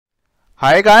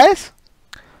Hi guys,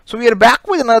 so we are back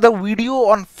with another video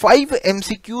on 5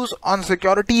 MCQs on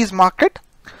securities market.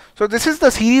 So this is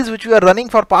the series which we are running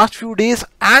for past few days,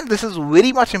 and this is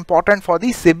very much important for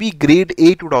the SEBI Grade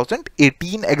A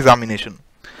 2018 examination.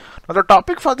 Now the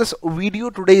topic for this video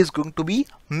today is going to be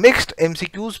mixed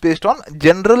MCQs based on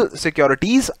general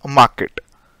securities market.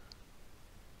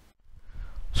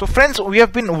 So friends, we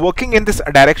have been working in this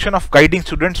direction of guiding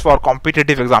students for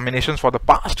competitive examinations for the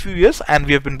past few years, and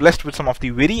we have been blessed with some of the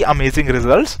very amazing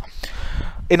results.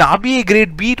 In RBI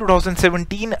Grade B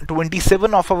 2017,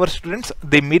 27 of our students,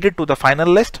 they made it to the final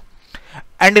list.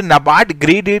 And in NABARD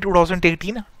Grade A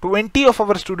 2018, 20 of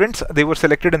our students, they were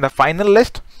selected in the final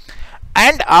list.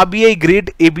 And RBI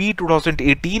Grade AB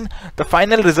 2018, the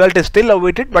final result is still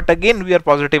awaited, but again we are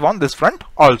positive on this front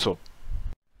also.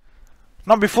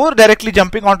 Now before directly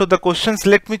jumping onto the questions,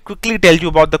 let me quickly tell you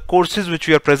about the courses which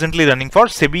we are presently running for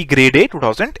SEBI Grade A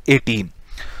 2018.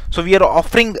 So we are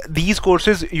offering these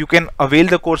courses. You can avail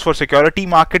the course for security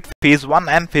market phase 1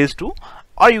 and phase 2,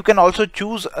 or you can also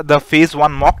choose the phase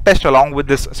 1 mock test along with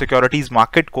this securities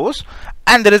market course.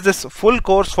 And there is this full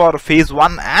course for phase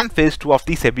 1 and phase 2 of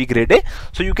the SEBI Grade A.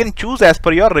 So you can choose as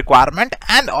per your requirement,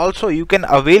 and also you can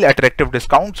avail attractive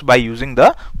discounts by using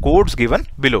the codes given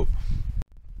below.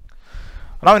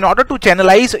 Now, in order to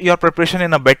channelize your preparation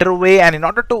in a better way, and in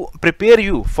order to prepare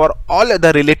you for all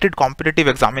the related competitive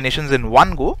examinations in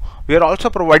one go, we are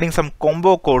also providing some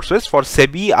combo courses for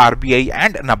SEBI, RBI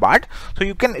and NABARD. So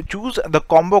you can choose the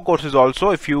combo courses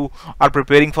also if you are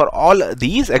preparing for all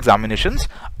these examinations.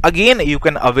 Again, you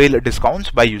can avail discounts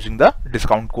by using the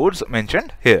discount codes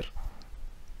mentioned here.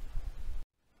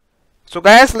 So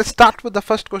guys, let's start with the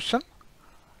first question.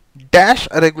 Dash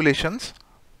regulations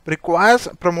requires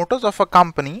promoters of a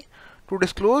company to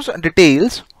disclose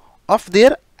details of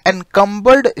their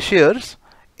encumbered shares,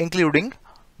 including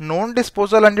known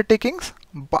disposal undertakings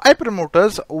by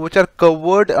promoters which are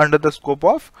covered under the scope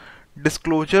of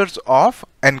disclosures of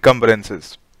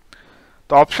encumbrances.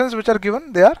 The options which are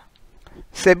given, they are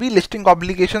SEBI listing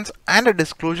obligations and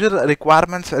disclosure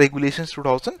requirements regulations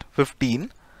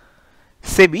 2015,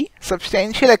 SEBI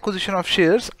substantial acquisition of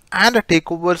shares and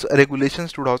takeovers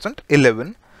regulations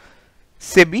 2011,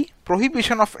 SEBI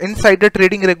prohibition of insider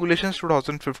trading regulations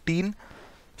 2015,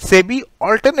 SEBI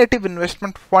alternative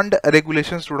investment fund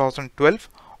regulations 2012,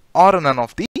 or none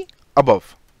of the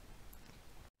above.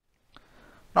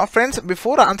 Now friends,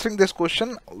 before answering this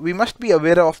question, we must be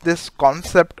aware of this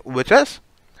concept, which is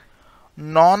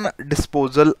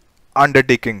non-disposal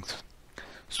undertakings.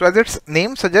 So as its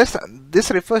name suggests,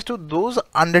 this refers to those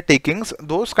undertakings,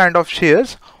 those kind of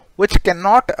shares which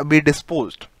cannot be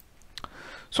disposed.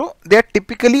 So they are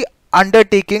typically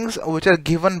undertakings which are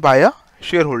given by a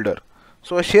shareholder.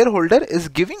 So a shareholder is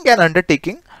giving an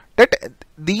undertaking that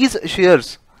these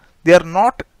shares, they are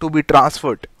not to be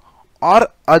transferred or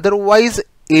otherwise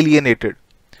alienated.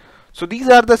 So these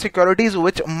are the securities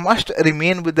which must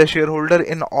remain with the shareholder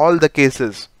in all the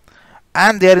cases,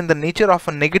 and they are in the nature of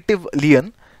a negative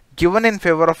lien given in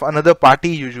favor of another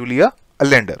party, usually a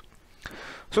lender.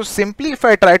 So simply, if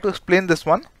I try to explain this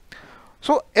one,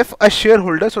 so if a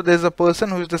shareholder, so there is a person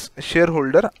who is this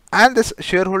shareholder, and this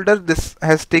shareholder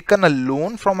has taken a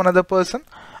loan from another person,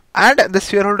 and this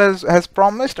shareholder has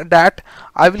promised that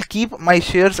I will keep my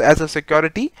shares as a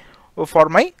security for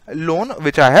my loan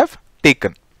which I have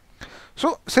taken.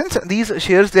 So since these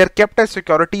shares, they are kept as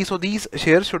security, so these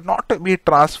shares should not be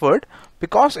transferred,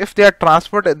 because if they are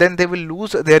transferred, then they will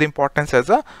lose their importance as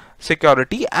a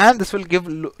security, and this will give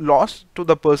loss to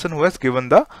the person who has given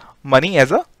the money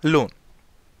as a loan.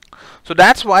 So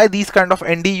that's why these kind of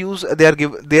NDUs, they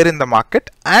are there in the market,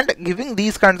 and giving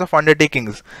these kinds of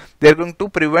undertakings, they are going to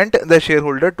prevent the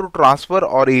shareholder to transfer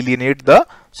or alienate the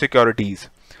securities.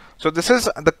 So this is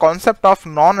the concept of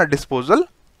non-disposal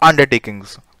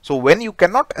undertakings. So when you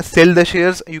cannot sell the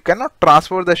shares, you cannot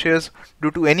transfer the shares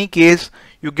due to any case,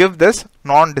 you give this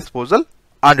non-disposal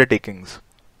undertakings.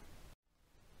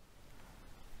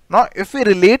 Now if we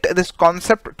relate this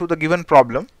concept to the given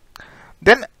problem,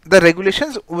 then the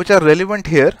regulations which are relevant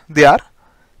here, they are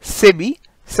SEBI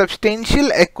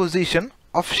substantial acquisition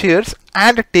of shares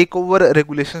and takeover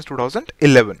regulations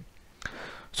 2011.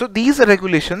 So these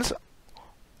regulations,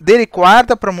 they require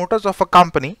the promoters of a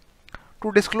company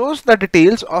to disclose the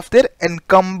details of their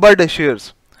encumbered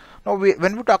shares. Now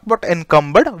when we talk about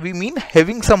encumbered, we mean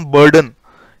having some burden,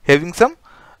 having some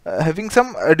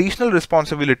additional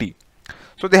responsibility.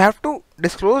 So they have to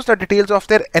disclose the details of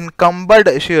their encumbered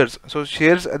shares. So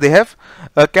shares they have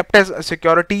kept as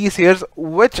security, shares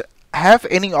which have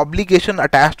any obligation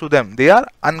attached to them, they are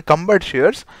encumbered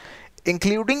shares,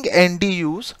 including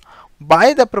NDUs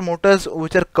by the promoters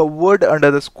which are covered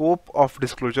under the scope of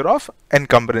disclosure of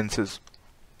encumbrances.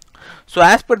 So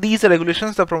as per these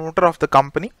regulations, the promoter of the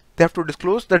company, they have to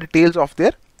disclose the details of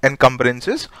their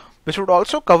encumbrances, which would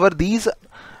also cover these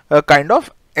kind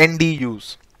of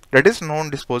NDUs, that is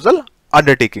non-disposal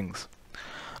undertakings.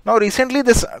 Now recently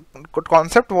this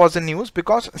concept was in news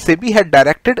because SEBI had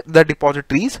directed the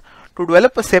depositories to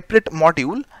develop a separate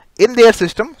module in their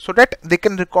system so that they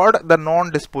can record the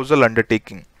non-disposal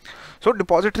undertaking. So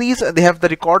depositories, they have the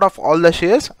record of all the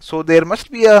shares, so there must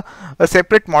be a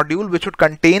separate module which would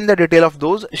contain the detail of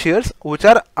those shares which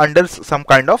are under some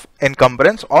kind of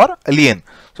encumbrance or lien,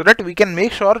 so that we can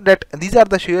make sure that these are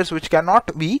the shares which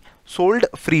cannot be sold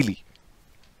freely.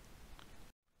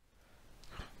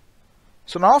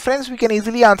 So now friends, we can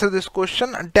easily answer this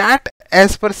question that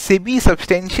as per SEBI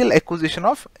substantial acquisition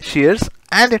of shares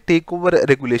and takeover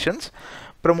regulations,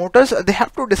 promoters, they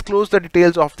have to disclose the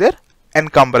details of their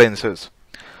encumbrances.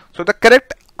 So the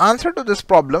correct answer to this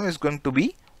problem is going to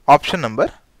be option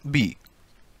number B.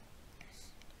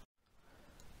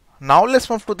 Now let's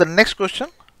move to the next question.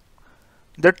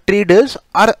 The traders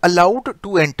are allowed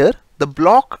to enter the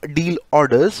block deal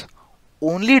orders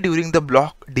only during the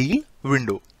block deal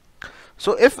window.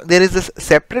 So if there is this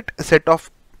separate set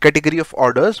of category of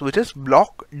orders which is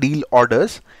block deal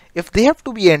orders, if they have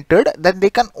to be entered, then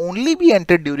they can only be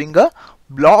entered during a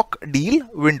block deal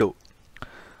window.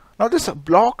 Now this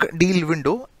block deal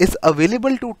window is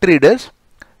available to traders.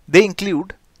 They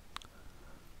include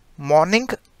morning,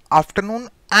 afternoon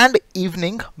and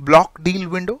evening block deal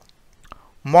window,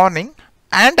 morning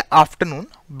and afternoon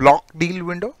block deal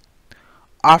window,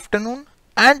 afternoon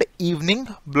and evening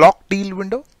block deal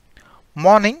window,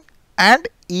 morning and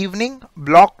evening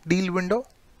block deal window,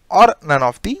 or none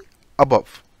of the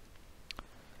above.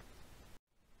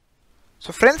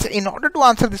 So friends, in order to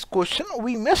answer this question,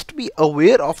 we must be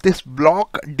aware of this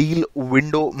block deal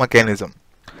window mechanism.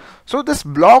 So this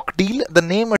block deal, the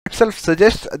name itself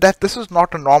suggests that this is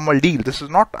not a normal deal. This is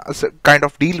not a kind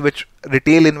of deal which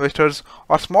retail investors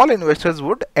or small investors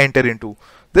would enter into.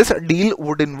 This deal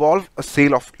would involve a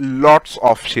sale of lots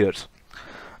of shares.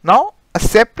 Now, a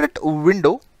separate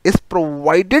window is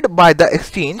provided by the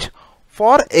exchange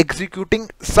for executing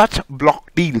such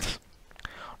block deals.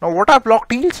 Now, what are block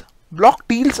deals? Block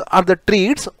deals are the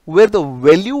trades where the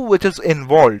value which is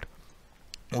involved,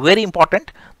 very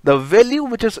important, the value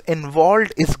which is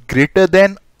involved is greater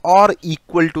than or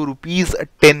equal to rupees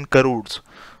 10 crores.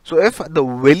 So if the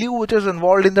value which is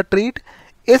involved in the trade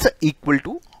is equal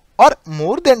to or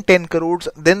more than 10 crores,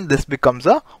 then this becomes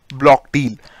a block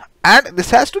deal. And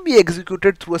this has to be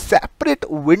executed through a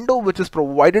separate window which is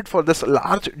provided for this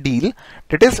large deal,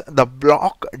 that is the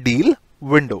block deal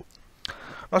window.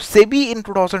 Now SEBI in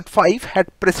 2005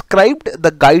 had prescribed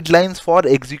the guidelines for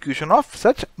execution of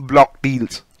such block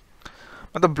deals.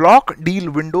 Now the block deal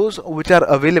windows which are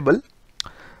available,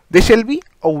 they shall be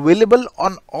available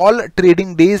on all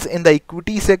trading days in the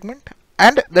equity segment,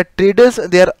 and the traders,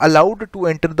 they are allowed to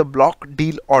enter the block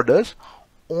deal orders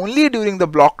only during the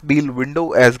block deal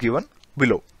window as given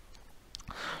below.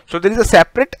 So there is a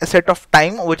separate set of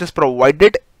time which is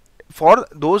provided for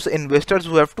those investors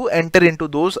who have to enter into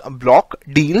those block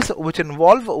deals which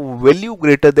involve value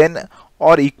greater than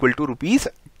or equal to rupees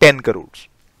 10 crores.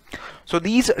 So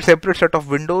these separate set of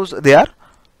windows, they are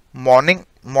morning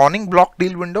block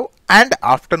deal window and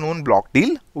afternoon block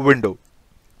deal window.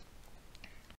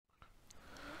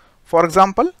 For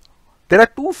example, there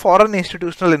are two foreign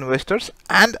institutional investors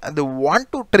and they want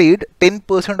to trade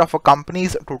 10% of a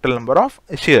company's total number of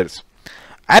shares,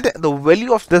 and the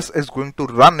value of this is going to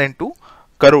run into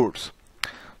crores.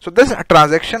 So this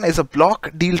transaction is a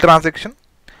block deal transaction,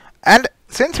 and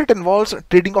since it involves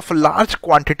trading of a large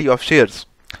quantity of shares,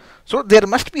 so there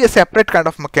must be a separate kind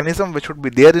of mechanism which would be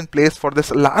there in place for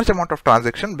this large amount of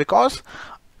transaction, because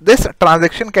this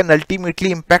transaction can ultimately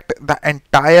impact the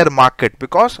entire market,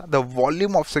 because the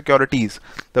volume of securities,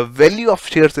 the value of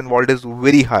shares involved is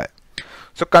very high.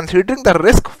 So considering the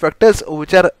risk factors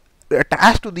which are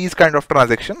attached to these kind of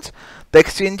transactions, the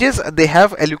exchanges, they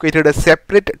have allocated a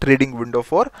separate trading window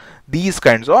for these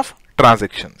kinds of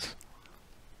transactions.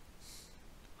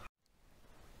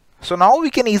 So now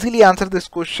we can easily answer this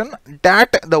question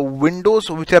that the windows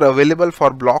which are available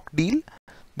for block deal,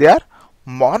 they are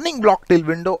morning block deal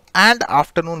window and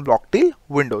afternoon block deal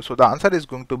window. So the answer is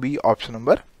going to be option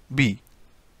number B.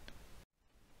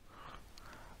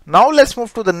 Now let's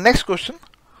move to the next question.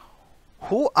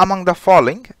 Who among the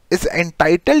following is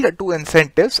entitled to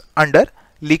incentives under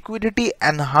liquidity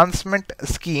enhancement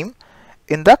scheme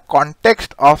in the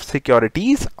context of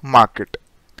securities market?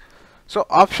 So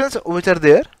options which are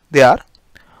there, they are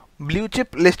blue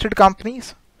chip listed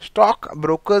companies, stock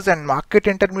brokers and market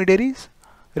intermediaries,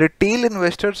 retail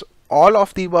investors, all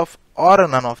of the above or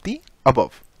none of the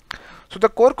above. So the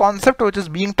core concept which is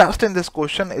being touched in this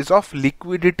question is of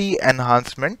liquidity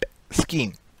enhancement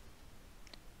scheme.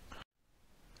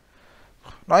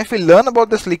 Now if we learn about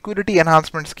this liquidity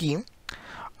enhancement scheme,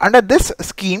 under this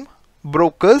scheme,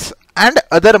 brokers and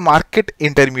other market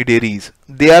intermediaries,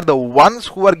 they are the ones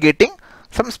who are getting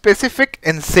some specific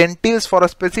incentives for a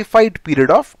specified period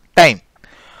of time.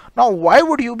 Now why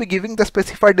would you be giving the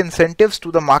specified incentives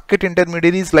to the market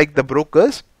intermediaries like the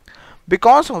brokers?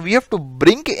 Because we have to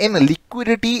bring in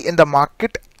liquidity in the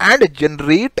market and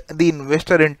generate the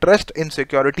investor interest in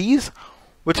securities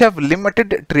which have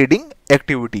limited trading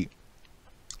activity.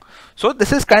 So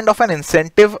this is kind of an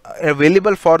incentive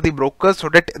available for the brokers so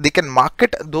that they can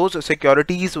market those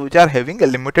securities which are having a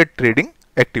limited trading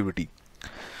activity.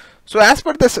 So as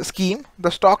per this scheme,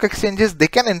 the stock exchanges, they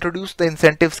can introduce the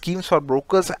incentive schemes for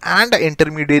brokers and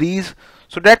intermediaries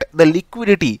so that the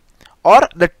liquidity or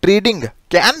the trading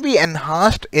can be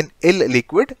enhanced in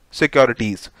illiquid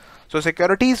securities. So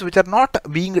securities which are not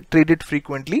being traded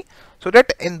frequently, so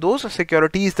that in those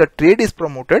securities the trade is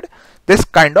promoted, this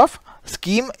kind of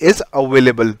scheme is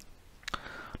available.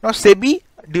 Now SEBI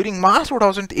during March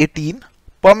 2018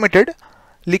 permitted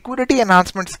liquidity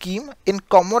enhancement scheme in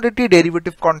commodity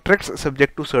derivative contracts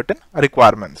subject to certain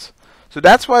requirements. So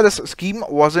that's why this scheme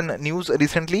was in news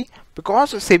recently,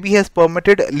 because SEBI has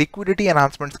permitted liquidity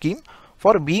enhancement scheme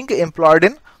for being employed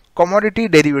in commodity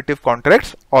derivative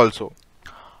contracts also.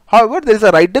 However, there is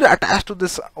a rider attached to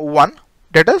this one,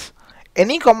 that is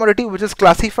any commodity which is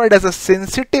classified as a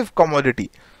sensitive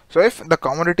commodity. So if the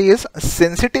commodity is a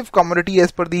sensitive commodity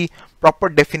as per the proper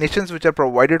definitions which are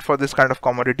provided for this kind of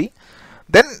commodity,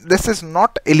 then this is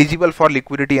not eligible for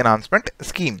liquidity enhancement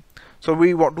scheme. So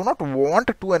we do not want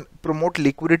to promote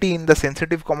liquidity in the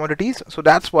sensitive commodities. So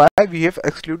that's why we have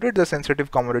excluded the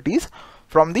sensitive commodities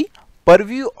from the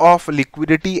purview of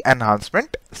liquidity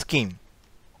enhancement scheme.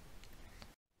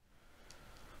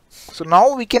 So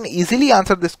now we can easily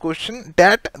answer this question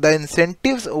that the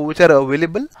incentives which are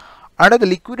available under the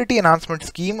liquidity enhancement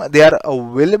scheme, they are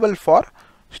available for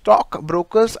stock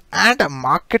brokers and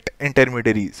market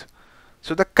intermediaries.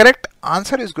 So the correct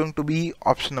answer is going to be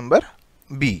option number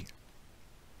B.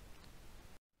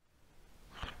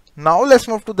 Now let's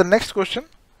move to the next question.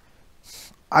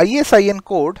 ISIN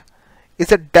code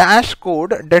is a dash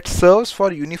code that serves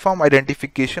for uniform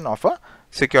identification of a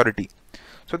security.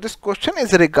 So this question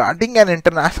is regarding an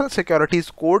international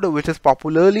securities code which is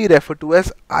popularly referred to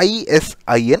as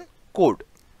ISIN code.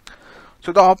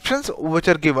 So the options which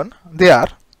are given, they are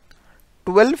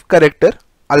 12 character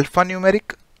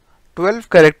alphanumeric, 12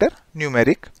 character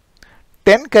numeric,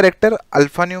 10 character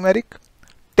alphanumeric,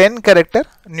 10 character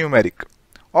numeric,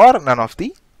 or none of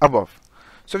the above.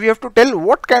 So we have to tell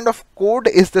what kind of code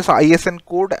is this ISIN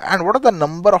code and what are the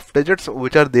number of digits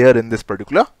which are there in this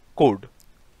particular code.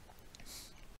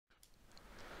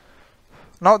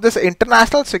 Now this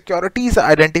International Securities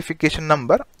Identification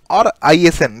Number or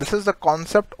ISIN, this is the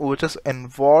concept which is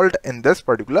involved in this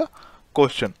particular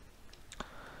question.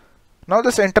 Now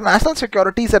this International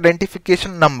Securities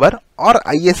Identification Number or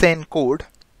ISIN code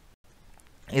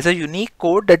is a unique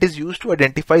code that is used to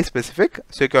identify specific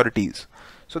securities.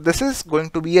 So this is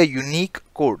going to be a unique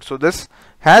code. So this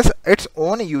has its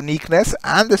own uniqueness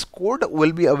and this code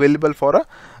will be available for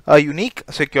a unique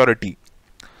security.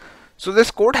 So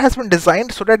this code has been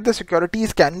designed so that the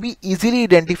securities can be easily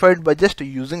identified by just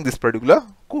using this particular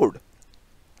code.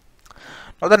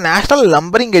 Now the National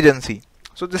Numbering Agency.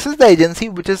 So this is the agency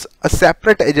which is a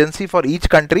separate agency for each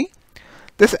country.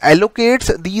 This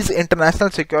allocates these international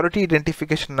security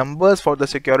identification numbers for the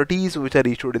securities which are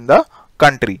issued in the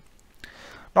country.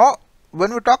 Now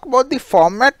when we talk about the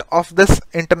format of this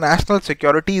international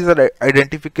securities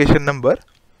identification number,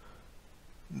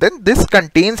 then this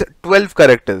contains 12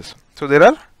 characters. So there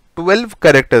are 12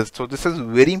 characters. So this is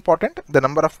very important. The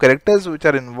number of characters which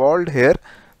are involved here,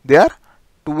 they are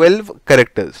 12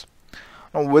 characters.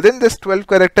 Now within this 12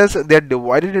 characters, they are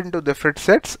divided into different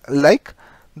sets like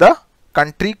the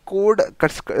country code,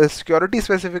 security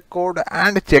specific code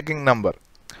and checking number.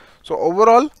 So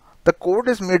overall the code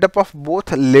is made up of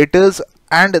both letters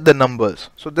and the numbers.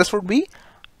 So this would be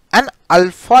an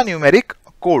alphanumeric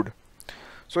code.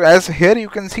 So as here you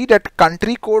can see that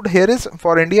country code here is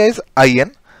for India is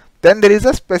IN, then there is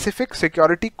a specific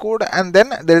security code and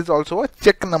then there is also a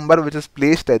check number which is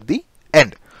placed at the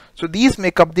end. So these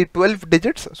make up the 12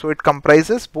 digits. So it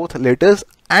comprises both letters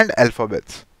and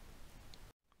alphabets.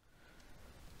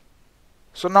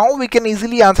 So now we can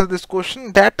easily answer this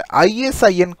question that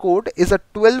ISIN code is a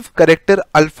 12 character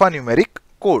alphanumeric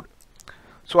code.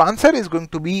 So answer is going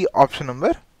to be option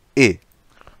number A.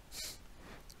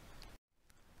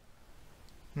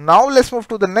 Now let's move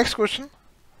to the next question.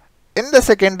 In the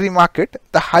secondary market,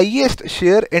 the highest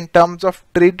share in terms of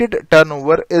traded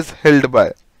turnover is held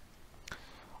by.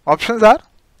 Options are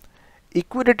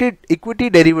equity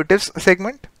derivatives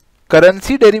segment,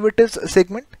 currency derivatives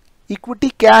segment,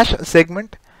 equity cash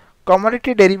segment,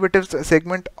 commodity derivatives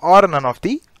segment, or none of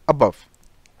the above.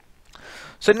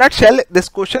 So in a nutshell, this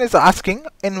question is asking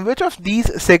in which of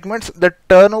these segments the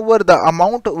turnover, the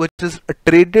amount which is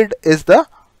traded, is the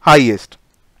highest.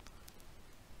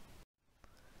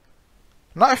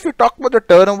 Now if we talk about the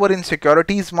turnover in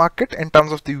securities market in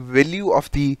terms of the value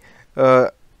of the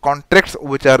contracts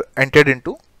which are entered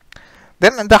into,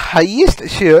 then the highest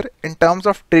share in terms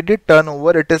of traded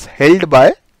turnover, it is held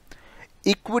by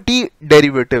equity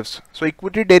derivatives. So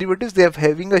equity derivatives, they are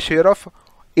having a share of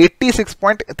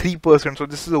 86.3%. So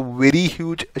this is a very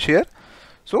huge share.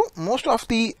 So most of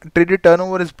the traded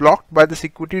turnover is blocked by this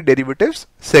equity derivatives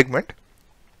segment.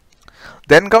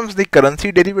 Then comes the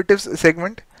currency derivatives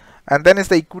segment, and then is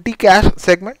the equity cash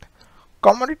segment,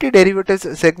 commodity derivatives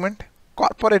segment,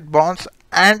 corporate bonds,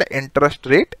 and interest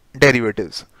rate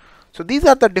derivatives. So these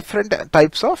are the different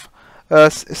types of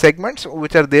segments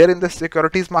which are there in the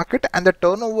securities market, and the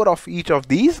turnover of each of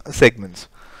these segments.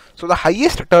 So the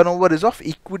highest turnover is of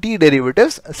equity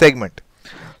derivatives segment.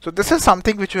 So this is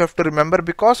something which you have to remember,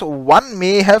 because one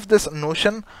may have this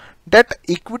notion that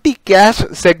equity cash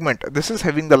segment, this is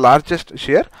having the largest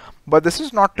share, but this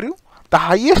is not true. The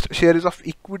highest share is of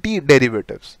equity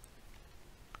derivatives.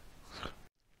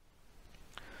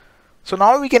 So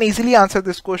now we can easily answer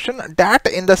this question that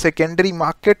in the secondary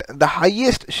market, the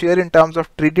highest share in terms of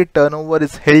traded turnover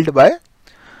is held by.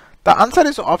 The answer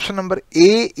is option number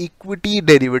A, equity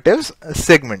derivatives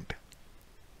segment.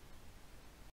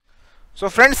 So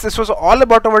friends, this was all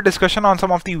about our discussion on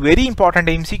some of the very important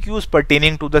MCQs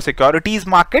pertaining to the securities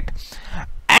market.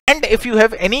 And if you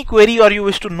have any query or you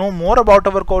wish to know more about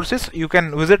our courses, you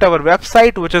can visit our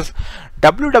website, which is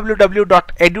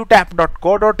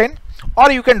www.edutap.co.in,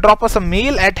 or you can drop us a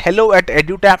mail at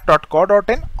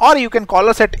hello@edutap.co.in, or you can call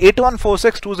us at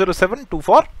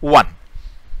 8146207241.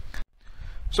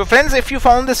 So friends, if you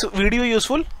found this video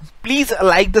useful, please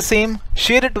like the same,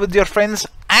 share it with your friends,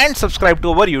 and subscribe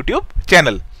to our YouTube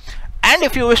channel. And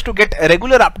if you wish to get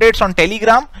regular updates on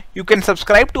Telegram, you can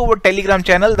subscribe to our Telegram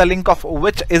channel, the link of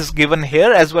which is given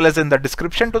here as well as in the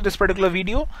description to this particular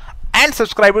video. And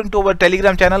subscribing to our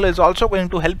Telegram channel is also going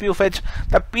to help you fetch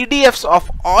the PDFs of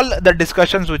all the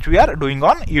discussions which we are doing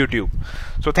on YouTube.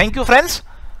 So thank you friends.